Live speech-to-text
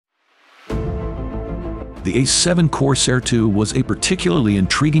The A-7 Corsair II was a particularly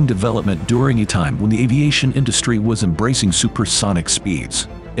intriguing development during a time when the aviation industry was embracing supersonic speeds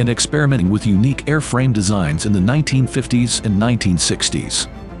and experimenting with unique airframe designs in the 1950s and 1960s.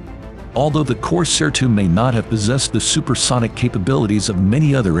 Although the Corsair II may not have possessed the supersonic capabilities of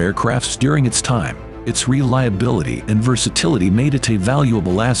many other aircrafts during its time, its reliability and versatility made it a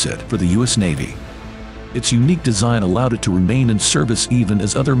valuable asset for the U.S. Navy. Its unique design allowed it to remain in service even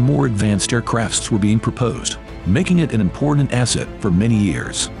as other more advanced aircrafts were being proposed, making it an important asset for many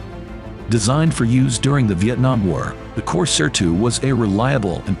years. Designed for use during the Vietnam War, the Corsair II was a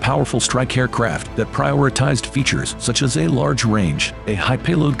reliable and powerful strike aircraft that prioritized features such as a large range, a high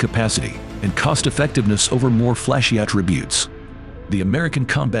payload capacity, and cost-effectiveness over more flashy attributes. The American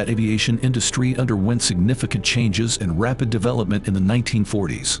combat aviation industry underwent significant changes and rapid development in the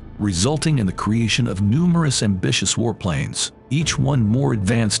 1940s, resulting in the creation of numerous ambitious warplanes, each one more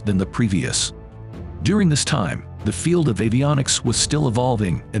advanced than the previous. During this time, the field of avionics was still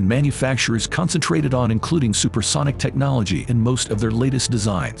evolving, and manufacturers concentrated on including supersonic technology in most of their latest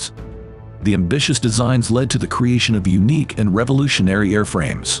designs. The ambitious designs led to the creation of unique and revolutionary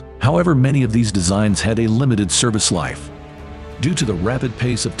airframes. However, many of these designs had a limited service life. Due to the rapid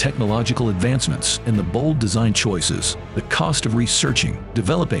pace of technological advancements and the bold design choices, the cost of researching,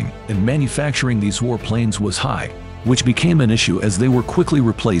 developing, and manufacturing these warplanes was high, which became an issue as they were quickly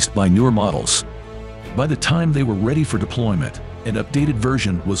replaced by newer models. By the time they were ready for deployment, an updated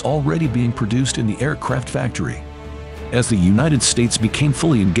version was already being produced in the aircraft factory. As the United States became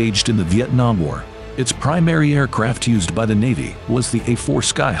fully engaged in the Vietnam War, its primary aircraft used by the Navy was the A-4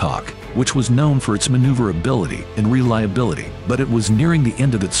 Skyhawk, which was known for its maneuverability and reliability, but it was nearing the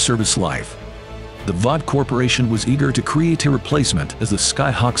end of its service life. The Vought Corporation was eager to create a replacement as the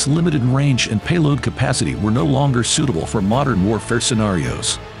Skyhawk's limited range and payload capacity were no longer suitable for modern warfare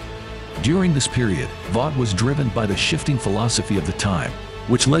scenarios. During this period, Vought was driven by the shifting philosophy of the time,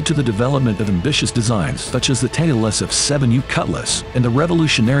 which led to the development of ambitious designs such as the tail SF-7U Cutlass and the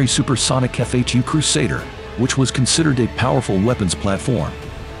revolutionary supersonic F-8U Crusader, which was considered a powerful weapons platform.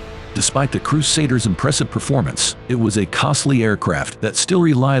 Despite the Crusader's impressive performance, it was a costly aircraft that still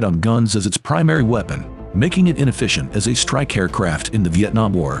relied on guns as its primary weapon, making it inefficient as a strike aircraft in the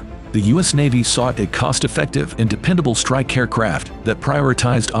Vietnam War. The U.S. Navy sought a cost-effective and dependable strike aircraft that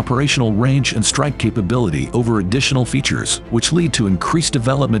prioritized operational range and strike capability over additional features, which lead to increased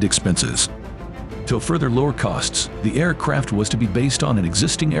development expenses. To further lower costs, the aircraft was to be based on an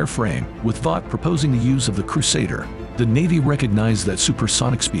existing airframe, with Vought proposing the use of the Crusader. The Navy recognized that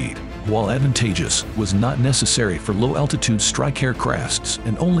supersonic speed, while advantageous, was not necessary for low-altitude strike aircrafts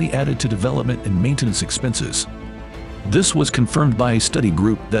and only added to development and maintenance expenses. This was confirmed by a study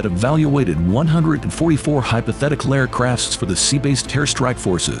group that evaluated 144 hypothetical aircrafts for the sea-based air strike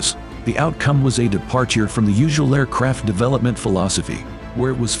forces. The outcome was a departure from the usual aircraft development philosophy, where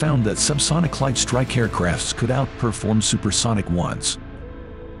it was found that subsonic light strike aircrafts could outperform supersonic ones.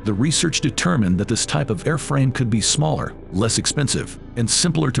 The research determined that this type of airframe could be smaller, less expensive, and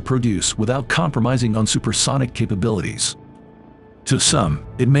simpler to produce without compromising on supersonic capabilities. To some,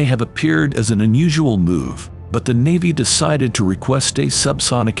 it may have appeared as an unusual move, but the Navy decided to request a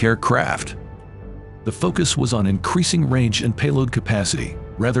subsonic aircraft. The focus was on increasing range and payload capacity,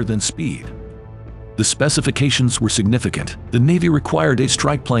 rather than speed. The specifications were significant. The Navy required a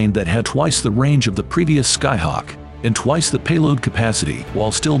strike plane that had twice the range of the previous Skyhawk and twice the payload capacity,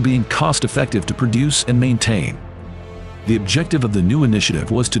 while still being cost-effective to produce and maintain. The objective of the new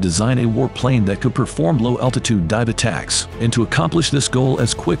initiative was to design a warplane that could perform low-altitude dive attacks, and to accomplish this goal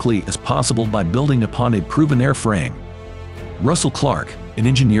as quickly as possible by building upon a proven airframe. Russell Clark, an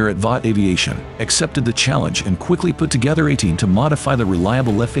engineer at Vought Aviation, accepted the challenge and quickly put together a team to modify the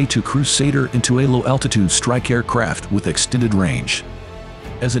reliable F-8U Crusader into a low-altitude strike aircraft with extended range.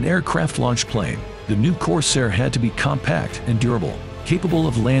 As an aircraft launch plane, the new Corsair had to be compact and durable, capable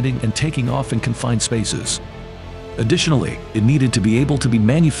of landing and taking off in confined spaces. Additionally, it needed to be able to be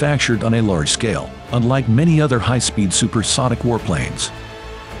manufactured on a large scale, unlike many other high-speed supersonic warplanes.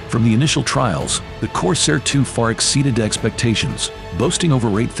 From the initial trials, the Corsair II far exceeded expectations, boasting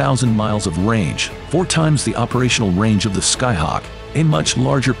over 8,000 miles of range, 4 times the operational range of the Skyhawk, a much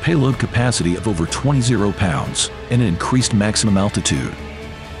larger payload capacity of over 20 pounds, and an increased maximum altitude.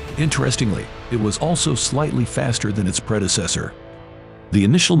 Interestingly, it was also slightly faster than its predecessor. The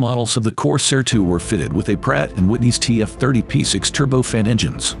initial models of the Corsair II were fitted with a Pratt & Whitney's TF30 P6 turbofan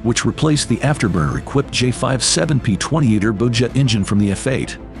engines, which replaced the afterburner-equipped J57P 28 turbojet engine from the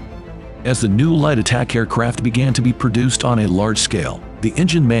F8. As the new light attack aircraft began to be produced on a large scale, the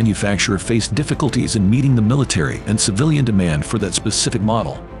engine manufacturer faced difficulties in meeting the military and civilian demand for that specific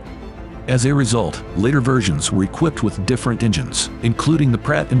model. As a result, later versions were equipped with different engines, including the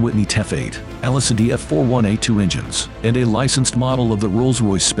Pratt & Whitney TF8, Allison DF41A2 engines, and a licensed model of the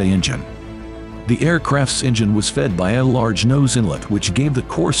Rolls-Royce Spey engine. The aircraft's engine was fed by a large nose inlet which gave the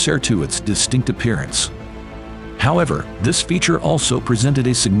Corsair II its distinct appearance. However, this feature also presented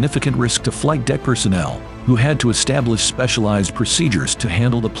a significant risk to flight deck personnel, who had to establish specialized procedures to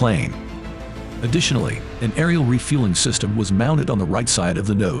handle the plane. Additionally, an aerial refueling system was mounted on the right side of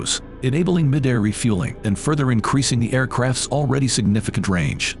the nose, enabling mid-air refueling and further increasing the aircraft's already significant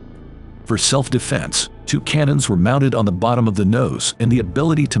range. For self-defense, 2 cannons were mounted on the bottom of the nose and the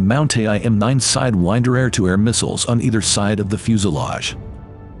ability to mount AIM-9 Sidewinder air-to-air missiles on either side of the fuselage.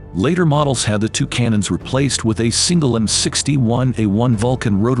 Later models had the 2 cannons replaced with a single M61A1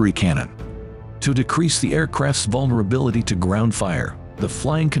 Vulcan rotary cannon. To decrease the aircraft's vulnerability to ground fire, the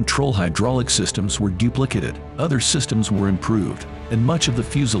flying control hydraulic systems were duplicated, other systems were improved, and much of the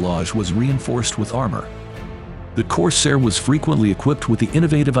fuselage was reinforced with armor. The Corsair was frequently equipped with the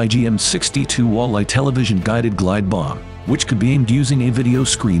innovative IGM-62 walleye television-guided glide bomb, which could be aimed using a video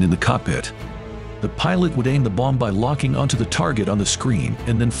screen in the cockpit. The pilot would aim the bomb by locking onto the target on the screen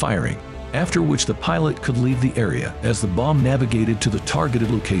and then firing, after which the pilot could leave the area as the bomb navigated to the targeted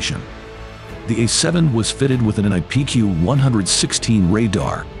location. The A-7 was fitted with an NIPQ-116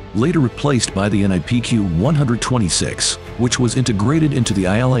 radar, later replaced by the NIPQ-126, which was integrated into the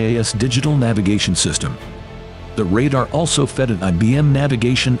ILAAS digital navigation system. The radar also fed an IBM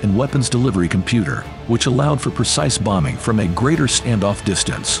navigation and weapons delivery computer, which allowed for precise bombing from a greater standoff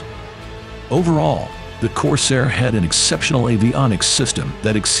distance. Overall, the Corsair had an exceptional avionics system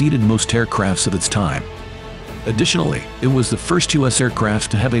that exceeded most aircrafts of its time. Additionally, it was the first U.S.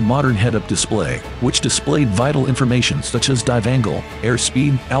 aircraft to have a modern head-up display, which displayed vital information such as dive angle,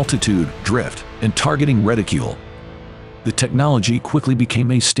 airspeed, altitude, drift, and targeting reticule. The technology quickly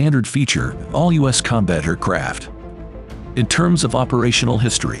became a standard feature of all U.S. combat aircraft. In terms of operational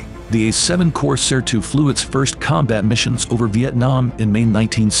history, the A-7 Corsair II flew its first combat missions over Vietnam in May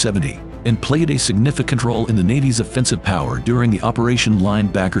 1970, and played a significant role in the Navy's offensive power during the Operation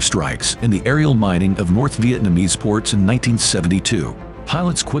Linebacker strikes and the aerial mining of North Vietnamese ports in 1972.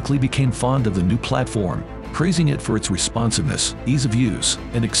 Pilots quickly became fond of the new platform, praising it for its responsiveness, ease of use,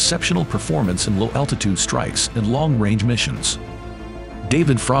 and exceptional performance in low-altitude strikes and long-range missions.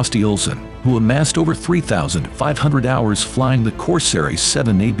 David Frosty Olson, who amassed over 3,500 hours flying the Corsair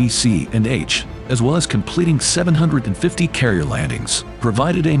A-7 A, B, C, and H, as well as completing 750 carrier landings,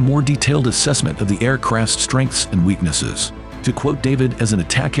 provided a more detailed assessment of the aircraft's strengths and weaknesses. To quote David, as an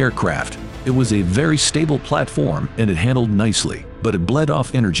attack aircraft, it was a very stable platform and it handled nicely, but it bled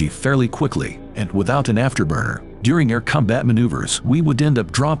off energy fairly quickly, and without an afterburner. During air combat maneuvers, we would end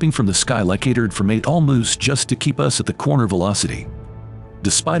up dropping from the sky like catered from 8 almost just to keep us at the corner velocity.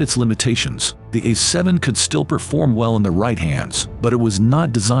 Despite its limitations, the A-7 could still perform well in the right hands, but it was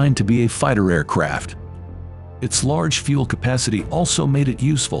not designed to be a fighter aircraft. Its large fuel capacity also made it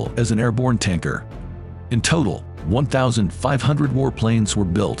useful as an airborne tanker. In total, 1,500 warplanes were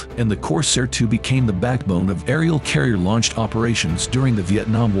built, and the Corsair II became the backbone of aerial carrier-launched operations during the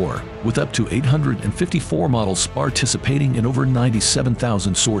Vietnam War, with up to 854 models participating in over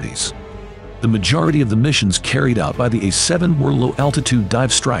 97,000 sorties. The majority of the missions carried out by the A-7 were low-altitude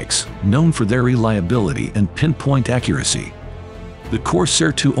dive strikes, known for their reliability and pinpoint accuracy. The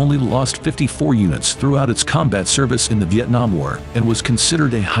Corsair II only lost 54 units throughout its combat service in the Vietnam War and was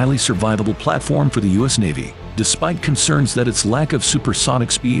considered a highly survivable platform for the U.S. Navy, despite concerns that its lack of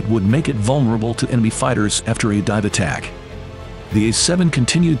supersonic speed would make it vulnerable to enemy fighters after a dive attack. The A-7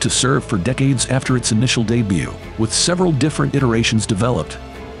 continued to serve for decades after its initial debut, with several different iterations developed.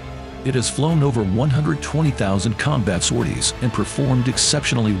 It has flown over 120,000 combat sorties and performed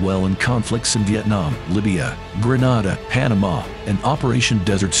exceptionally well in conflicts in Vietnam, Libya, Grenada, Panama, and Operation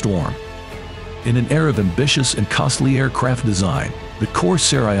Desert Storm. In an era of ambitious and costly aircraft design, the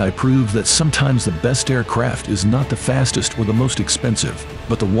Corsair II proved that sometimes the best aircraft is not the fastest or the most expensive,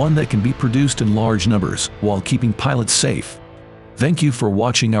 but the one that can be produced in large numbers while keeping pilots safe. Thank you for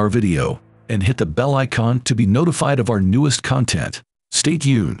watching our video, and hit the bell icon to be notified of our newest content. Stay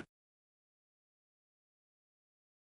tuned.